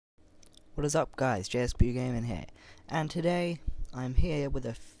What is up, guys? JSP Gaming here, and today I'm here with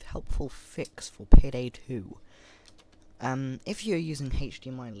a helpful fix for Payday 2. If you're using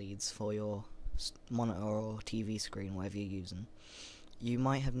HDMI leads for your monitor or TV screen, whatever you're using, you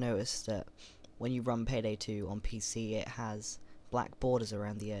might have noticed that when you run Payday 2 on PC, it has black borders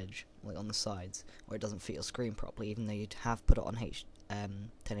around the edge, like on the sides, or it doesn't fit your screen properly, even though you'd have put it on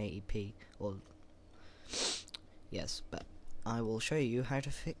 1080p. Or yes, but I will show you how to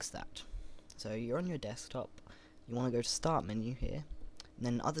fix that. So you're on your desktop, you want to go to Start menu here, and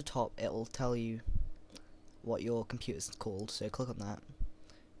then at the top it will tell you what your computer's called, so click on that.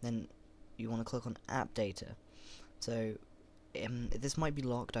 Then you want to click on App Data. So this might be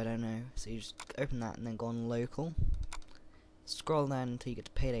locked, I don't know, so you just open that and then go on Local, scroll down until you get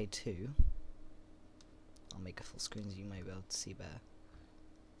to Payday 2. I'll make a full screen so you might be able to see better.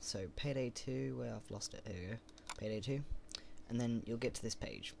 So Payday 2, where I've lost it, here we go, Payday 2, and then you'll get to this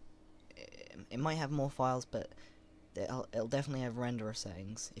page. It might have more files, but it'll definitely have renderer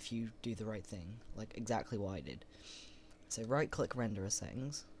settings if you do the right thing, like exactly what I did. So right click renderer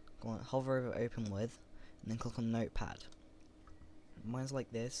settings, go on, hover over open with, and then click on notepad. Mine's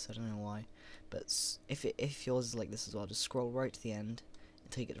like this, I don't know why, but if yours is like this as well, just scroll right to the end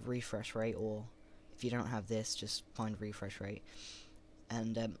until you get to refresh rate, or if you don't have this, just find refresh rate.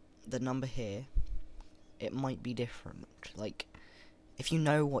 And the number here, it might be different, like if you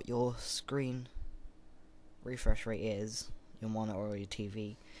know what your screen refresh rate is, your monitor or your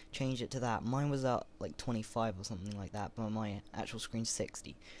TV, change it to that. Mine was at like 25 or something like that, but my actual screen's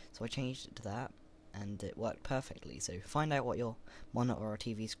 60, so I changed it to that, and it worked perfectly. So find out what your monitor or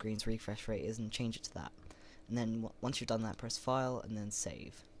TV screen's refresh rate is and change it to that. And then once you've done that, press File and then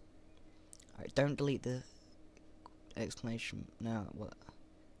Save. Alright, don't delete the exclamation. No, what?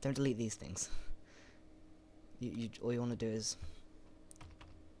 Don't delete these things. All you want to do is,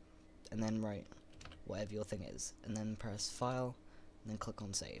 and then write whatever your thing is, and then press File, and then click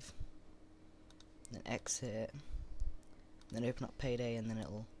on Save. And then exit, and then open up Payday, and then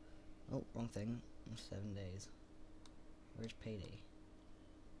it'll, oh, wrong thing, 7 days. Where's Payday?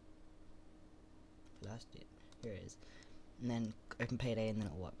 Lost it. Here it is. And then open Payday, and then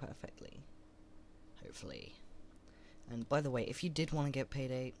it'll work perfectly. Hopefully. And by the way, if you did want to get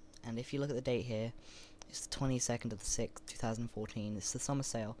Payday, and if you look at the date here, it's the 22nd of the 6th, 2014. It's the summer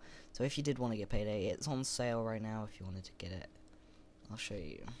sale. So if you did want to get Payday, it's on sale right now if you wanted to get it. I'll show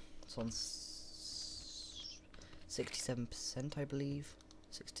you. It's on 67%, I believe.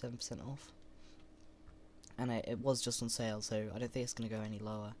 67% off. And it was just on sale, so I don't think it's going to go any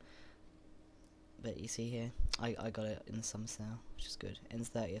lower. But you see here, I got it in the summer sale, which is good. Ends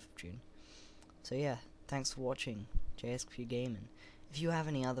 30th of June. So yeah, thanks for watching JSP Gaming. If you have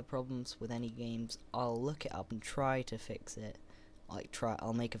any other problems with any games, I'll look it up and try to fix it.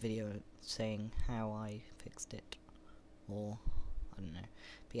 I'll make a video saying how I fixed it, or I don't know.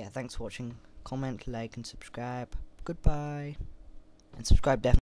 But yeah, thanks for watching. Comment, like, and subscribe. Goodbye. And subscribe definitely.